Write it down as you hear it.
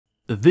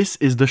This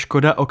is the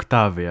Škoda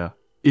Octavia.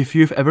 If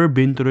you've ever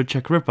been to the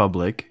Czech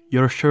Republic,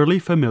 you're surely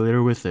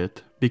familiar with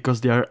it,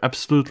 because they are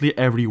absolutely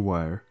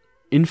everywhere.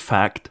 In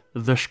fact,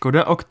 the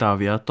Škoda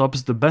Octavia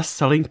tops the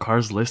best-selling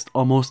cars list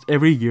almost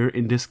every year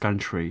in this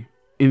country.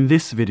 In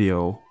this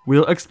video,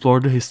 we'll explore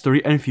the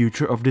history and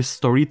future of this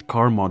storied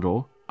car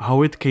model,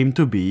 how it came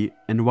to be,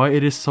 and why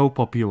it is so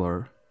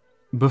popular.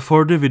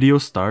 Before the video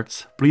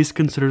starts, please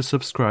consider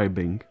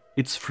subscribing.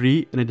 It's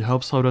free and it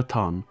helps out a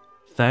ton.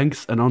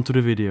 Thanks, and on to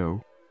the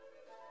video.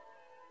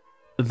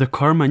 The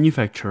car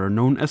manufacturer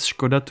known as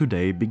Škoda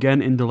today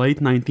began in the late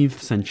 19th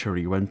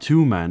century when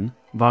two men,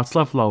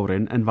 Václav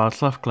Laurin and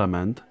Václav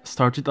Klement,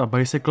 started a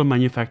bicycle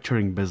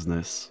manufacturing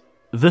business.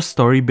 The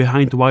story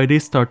behind why they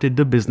started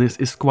the business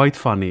is quite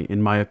funny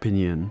in my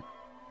opinion.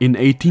 In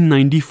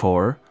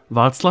 1894,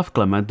 Václav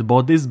Klement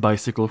bought this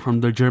bicycle from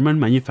the German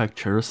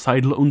manufacturer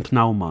Seidl und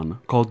Naumann,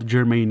 called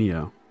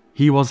Germania.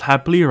 He was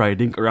happily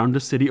riding around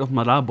the city of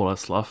Mladá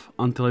Boleslav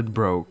until it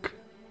broke.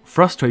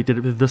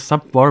 Frustrated with the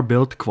subpar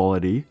build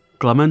quality,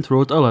 Klement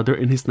wrote a letter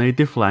in his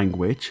native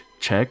language,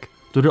 Czech,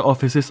 to the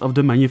offices of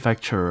the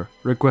manufacturer,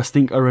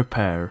 requesting a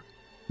repair.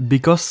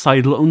 Because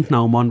Seidl und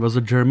Naumann was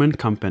a German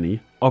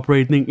company,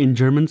 operating in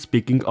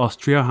German-speaking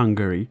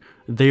Austria-Hungary,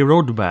 they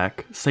wrote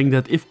back, saying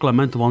that if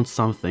Klement wants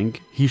something,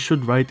 he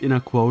should write in a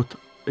quote,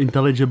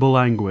 intelligible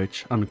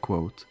language,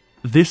 unquote.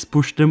 This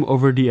pushed them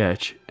over the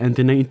edge, and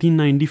in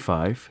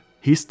 1895,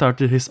 he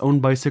started his own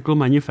bicycle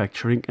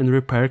manufacturing and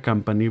repair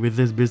company with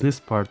his business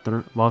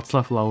partner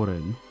Václav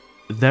Laurin.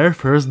 Their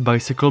first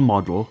bicycle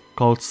model,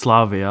 called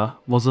Slavia,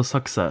 was a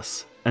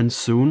success, and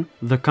soon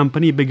the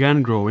company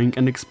began growing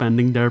and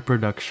expanding their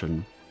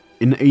production.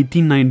 In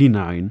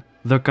 1899,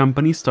 the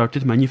company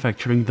started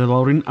manufacturing the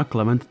Laurin a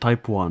Klement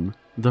Type 1,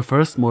 the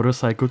first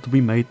motorcycle to be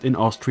made in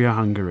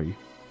Austria-Hungary.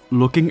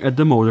 Looking at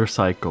the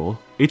motorcycle,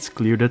 it's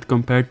clear that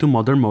compared to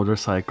modern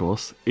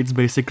motorcycles, it's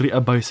basically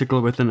a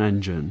bicycle with an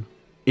engine.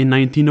 In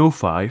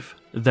 1905,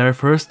 their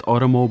first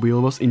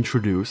automobile was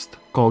introduced,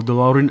 called the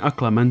Laurin a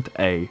Klement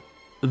A.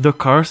 The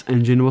car's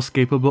engine was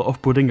capable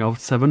of putting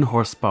out 7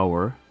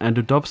 horsepower, and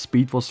the top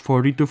speed was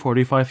 40 to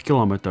 45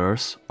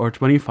 kilometers or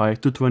 25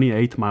 to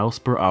 28 miles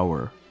per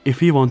hour.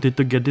 If you wanted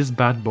to get this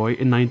bad boy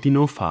in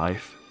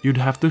 1905, you'd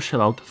have to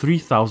shell out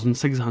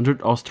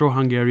 3,600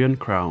 Austro-Hungarian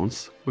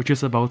crowns, which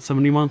is about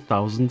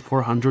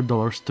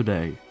 $71,400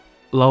 today.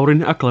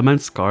 Laurin a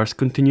Klement's cars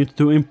continued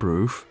to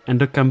improve,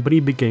 and the company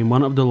became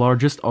one of the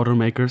largest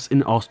automakers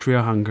in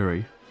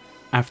Austria-Hungary.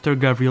 After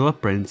Gavrila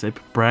Princip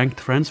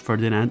pranked Franz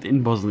Ferdinand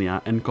in Bosnia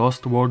and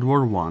caused World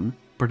War I,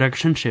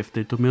 production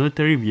shifted to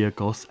military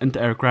vehicles and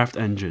aircraft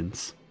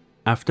engines.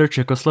 After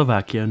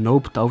Czechoslovakia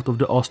noped out of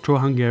the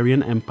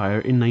Austro-Hungarian Empire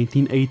in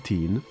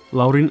 1918,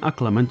 Laurin a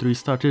Klement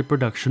restarted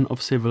production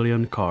of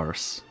civilian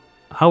cars.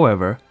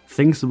 However,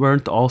 things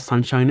weren't all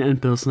sunshine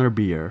and Pilsner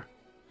beer.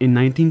 In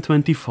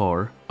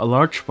 1924, a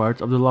large part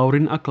of the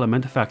Laurin a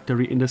Klement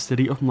factory in the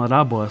city of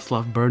Mladá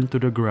Boleslav burned to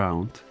the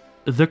ground.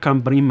 The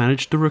company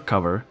managed to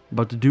recover,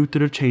 but due to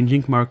the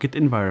changing market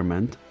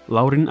environment,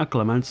 Laurin a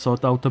Klement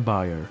sought out a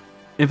buyer.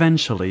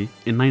 Eventually,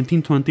 in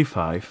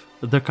 1925,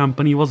 the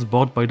company was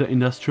bought by the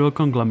industrial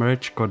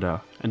conglomerate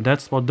Škoda, and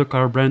that's what the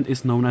car brand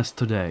is known as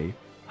today.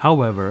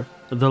 However,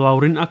 the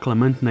Laurin a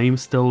Klement name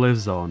still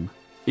lives on.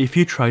 If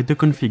you try to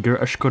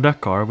configure a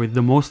Škoda car with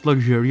the most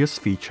luxurious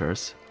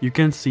features, you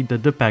can see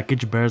that the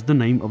package bears the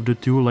name of the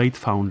two late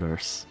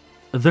founders.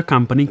 The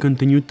company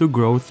continued to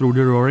grow through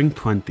the roaring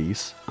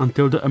 20s,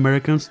 until the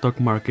American stock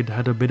market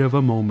had a bit of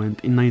a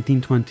moment in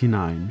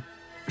 1929.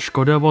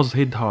 Škoda was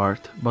hit hard,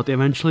 but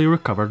eventually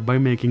recovered by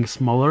making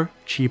smaller,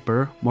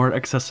 cheaper, more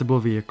accessible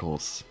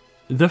vehicles.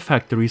 The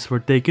factories were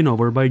taken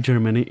over by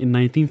Germany in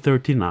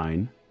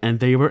 1939,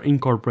 and they were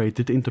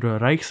incorporated into the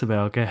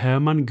Reichswerke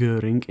Hermann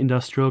Göring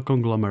industrial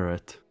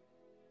conglomerate.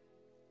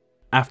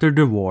 After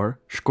the war,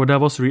 Škoda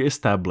was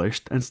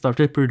re-established and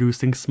started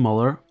producing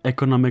smaller,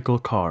 economical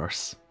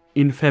cars.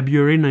 In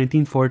February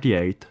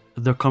 1948,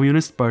 the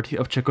Communist Party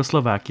of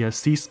Czechoslovakia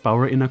seized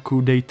power in a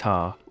coup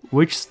d'état,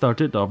 which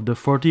started off the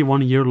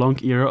 41-year-long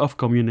era of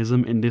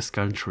communism in this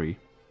country.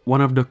 One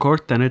of the core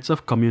tenets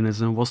of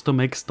communism was to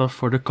make stuff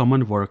for the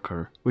common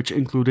worker, which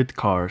included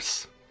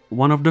cars.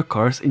 One of the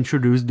cars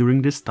introduced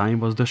during this time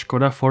was the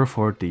Škoda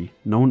 440,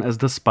 known as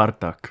the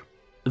Spartak.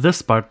 The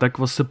Spartak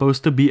was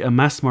supposed to be a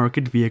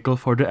mass-market vehicle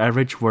for the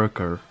average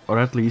worker, or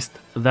at least,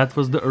 that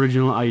was the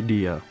original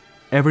idea.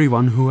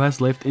 Everyone who has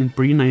lived in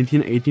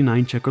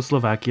pre-1989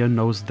 Czechoslovakia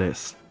knows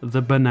this,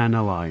 the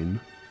banana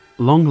line.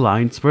 Long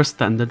lines were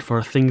standard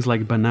for things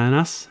like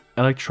bananas,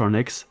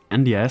 electronics,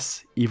 and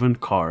yes, even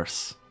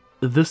cars.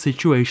 The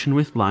situation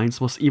with lines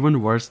was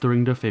even worse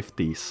during the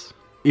 50s.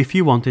 If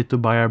you wanted to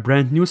buy a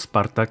brand new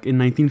Spartak in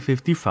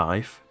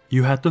 1955,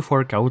 you had to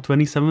fork out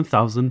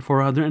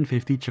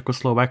 27,450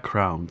 Czechoslovak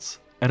crowns,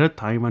 at a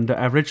time when the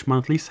average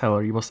monthly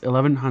salary was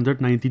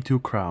 1,192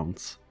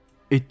 crowns.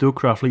 It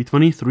took roughly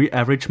 23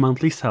 average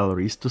monthly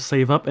salaries to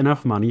save up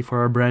enough money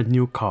for a brand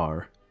new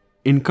car.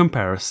 In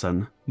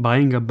comparison,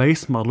 buying a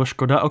base model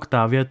Škoda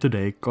Octavia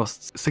today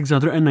costs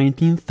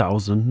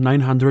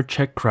 619,900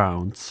 Czech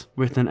crowns,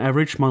 with an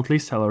average monthly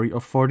salary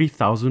of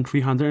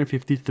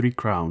 40,353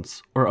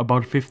 crowns, or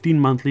about 15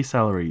 monthly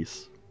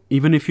salaries.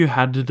 Even if you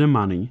had the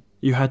money,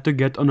 you had to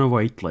get on a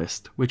wait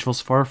list, which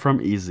was far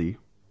from easy.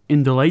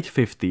 In the late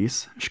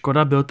 50s,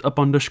 Škoda built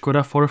upon the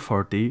Škoda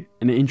 440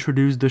 and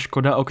introduced the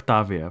Škoda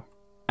Octavia.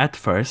 At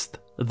first,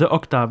 the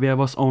Octavia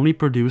was only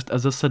produced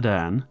as a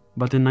sedan,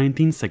 but in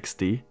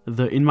 1960,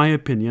 the, in my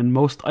opinion,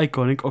 most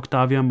iconic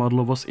Octavia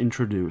model was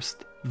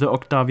introduced, the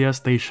Octavia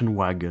station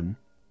wagon.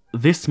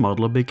 This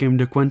model became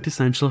the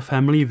quintessential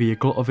family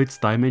vehicle of its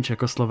time in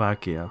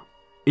Czechoslovakia.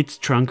 Its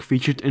trunk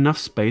featured enough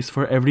space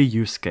for every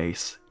use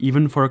case,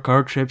 even for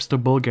car trips to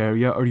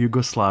Bulgaria or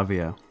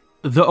Yugoslavia.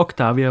 The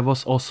Octavia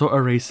was also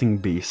a racing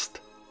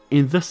beast.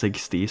 In the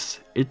 60s,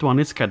 it won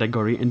its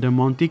category in the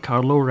Monte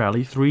Carlo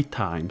Rally 3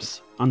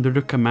 times, under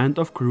the command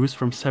of crews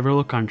from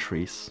several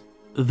countries.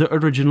 The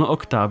original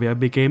Octavia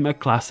became a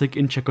classic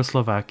in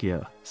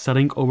Czechoslovakia,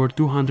 selling over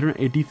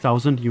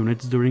 280,000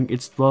 units during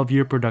its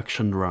 12-year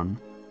production run.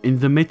 In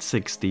the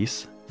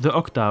mid-60s, the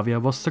Octavia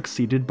was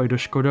succeeded by the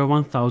Škoda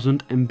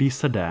 1000 MB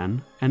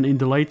sedan, and in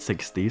the late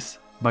 60s,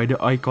 by the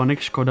iconic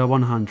Škoda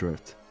 100.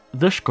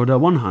 The Škoda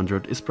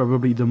 100 is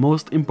probably the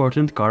most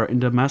important car in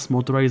the mass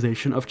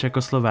motorization of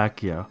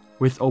Czechoslovakia,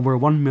 with over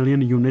 1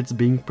 million units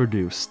being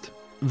produced.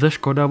 The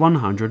Škoda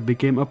 100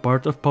 became a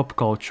part of pop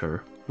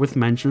culture, with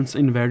mentions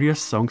in various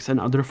songs and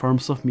other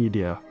forms of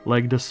media,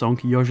 like the song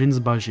Jožin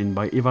Zbažin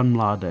by Ivan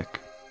Mládek.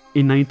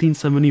 In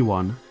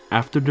 1971,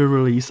 after the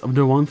release of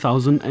the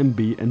 1000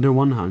 MB and the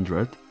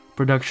 100,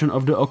 production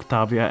of the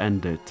Octavia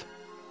ended.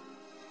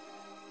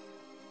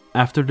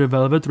 After the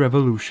Velvet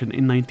Revolution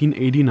in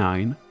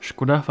 1989,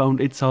 Škoda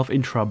found itself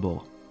in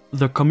trouble.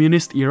 The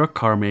communist-era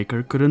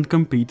carmaker couldn't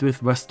compete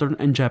with Western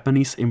and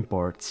Japanese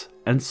imports,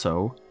 and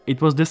so, it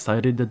was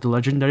decided that the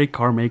legendary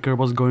carmaker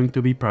was going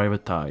to be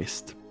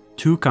privatized.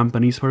 Two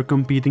companies were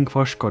competing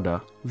for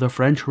Škoda, the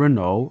French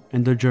Renault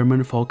and the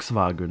German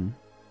Volkswagen.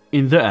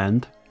 In the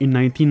end, in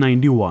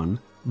 1991,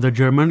 the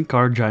German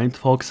car giant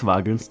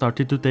Volkswagen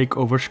started to take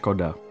over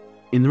Škoda.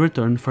 In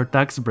return for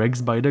tax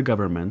breaks by the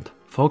government,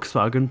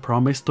 Volkswagen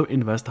promised to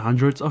invest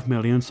hundreds of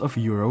millions of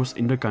euros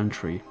in the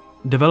country.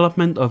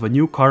 Development of a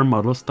new car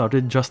model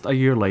started just a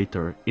year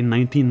later, in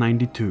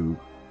 1992.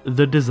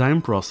 The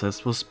design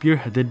process was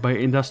spearheaded by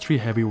industry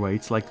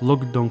heavyweights like Luc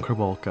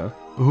Donkerwolke,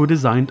 who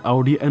designed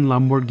Audi and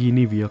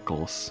Lamborghini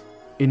vehicles.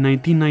 In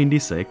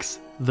 1996,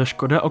 the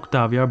Škoda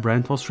Octavia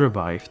brand was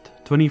revived,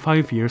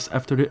 25 years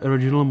after the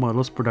original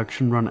model's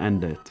production run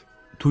ended.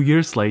 2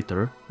 years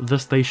later, the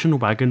station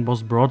wagon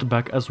was brought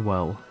back as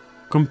well.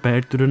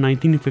 Compared to the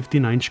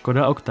 1959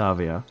 Škoda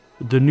Octavia,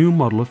 the new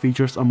model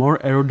features a more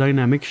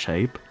aerodynamic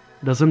shape,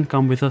 doesn't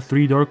come with a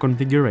 3-door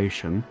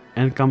configuration,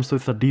 and comes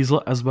with a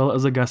diesel as well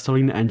as a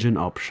gasoline engine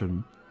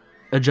option.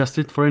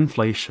 Adjusted for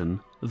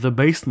inflation, the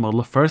base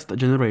model first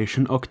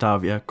generation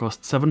Octavia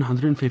cost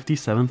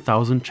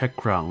 757,000 Czech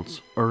crowns,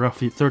 or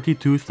roughly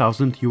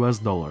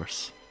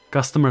 $32,000.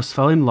 Customers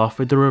fell in love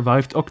with the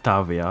revived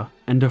Octavia,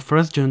 and the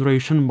first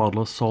generation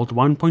model sold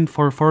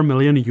 1.44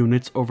 million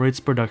units over its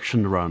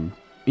production run.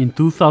 In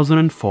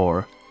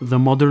 2004, the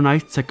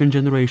modernized second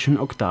generation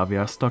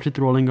Octavia started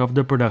rolling off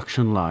the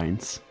production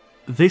lines.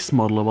 This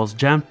model was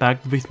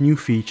jam-packed with new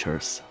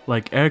features,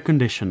 like air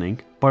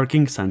conditioning,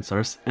 parking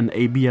sensors, and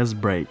ABS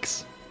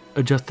brakes.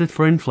 Adjusted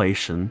for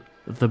inflation,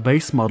 the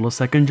base model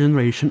second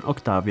generation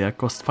Octavia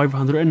cost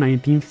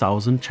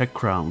 519,000 Czech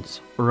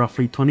crowns, or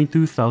roughly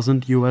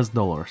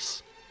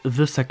 $22,000.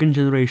 The second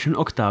generation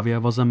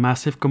Octavia was a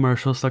massive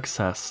commercial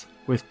success,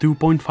 with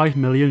 2.5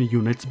 million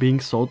units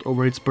being sold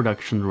over its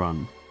production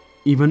run.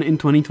 Even in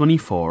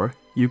 2024,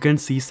 you can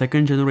see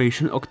second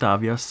generation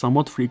Octavia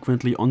somewhat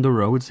frequently on the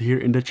roads here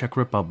in the Czech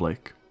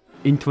Republic.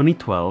 In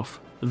 2012,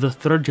 the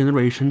third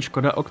generation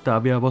Škoda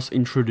Octavia was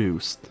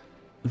introduced.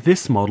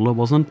 This model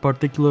wasn't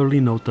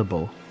particularly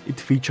notable. It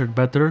featured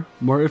better,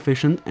 more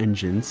efficient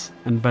engines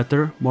and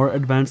better, more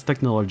advanced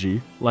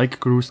technology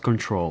like cruise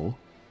control.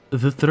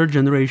 The third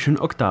generation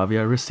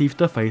Octavia received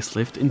a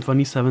facelift in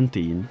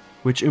 2017,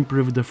 which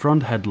improved the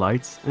front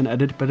headlights and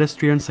added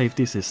pedestrian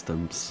safety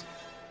systems.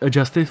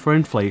 Adjusted for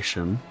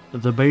inflation,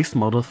 the base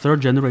model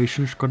third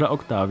generation Škoda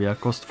Octavia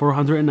cost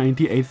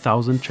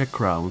 498,000 Czech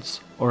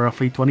crowns, or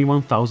roughly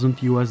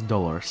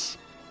 $21,000.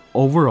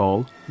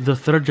 Overall, the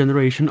third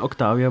generation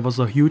Octavia was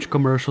a huge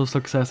commercial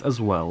success as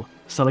well,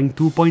 selling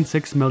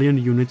 2.6 million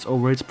units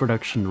over its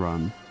production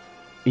run.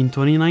 In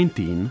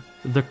 2019,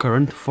 the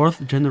current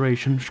fourth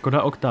generation Škoda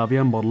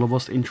Octavia model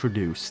was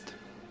introduced.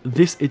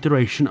 This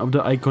iteration of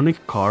the iconic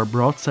car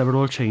brought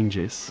several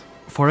changes.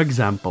 For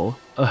example,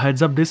 a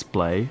heads-up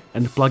display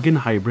and plug-in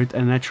hybrid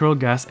and natural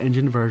gas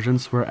engine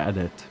versions were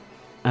added.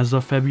 As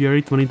of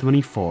February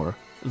 2024,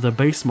 the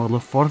base model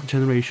 4th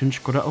generation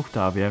Škoda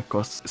Octavia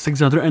costs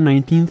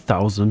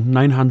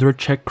 619,900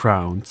 Czech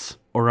crowns,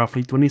 or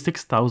roughly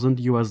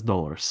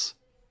 $26,000.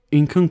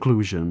 In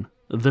conclusion,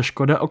 The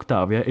Škoda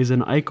Octavia is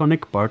an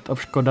iconic part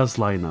of Škoda's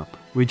lineup,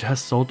 which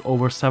has sold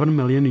over 7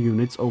 million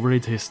units over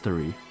its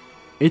history.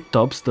 It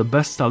tops the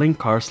best-selling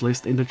cars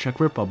list in the Czech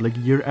Republic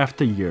year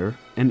after year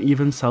and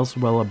even sells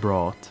well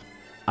abroad.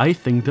 I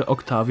think the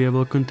Octavia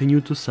will continue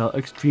to sell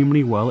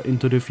extremely well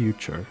into the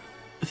future.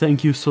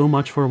 Thank you so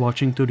much for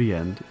watching to the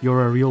end,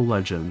 you're a real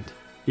legend.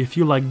 If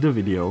you liked the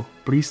video,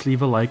 please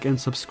leave a like and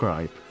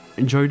subscribe.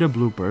 Enjoy the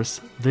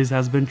bloopers, this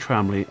has been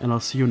Tramley and I'll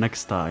see you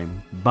next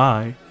time.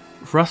 Bye!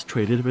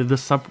 Frustrated with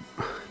the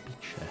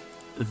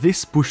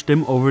This pushed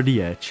him over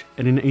the edge,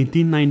 and in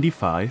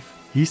 1895,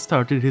 he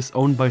started his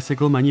own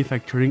bicycle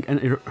manufacturing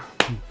and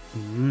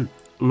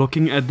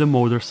Looking at the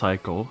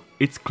motorcycle,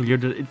 it's clear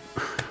that it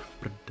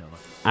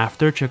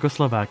After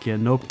Czechoslovakia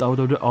noped out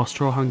of the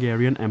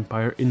Austro-Hungarian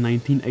Empire in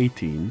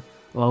 1918,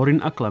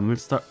 Laurin a Clement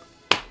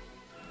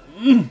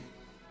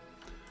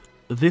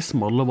This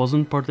model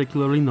wasn't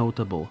particularly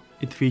notable.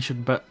 It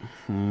featured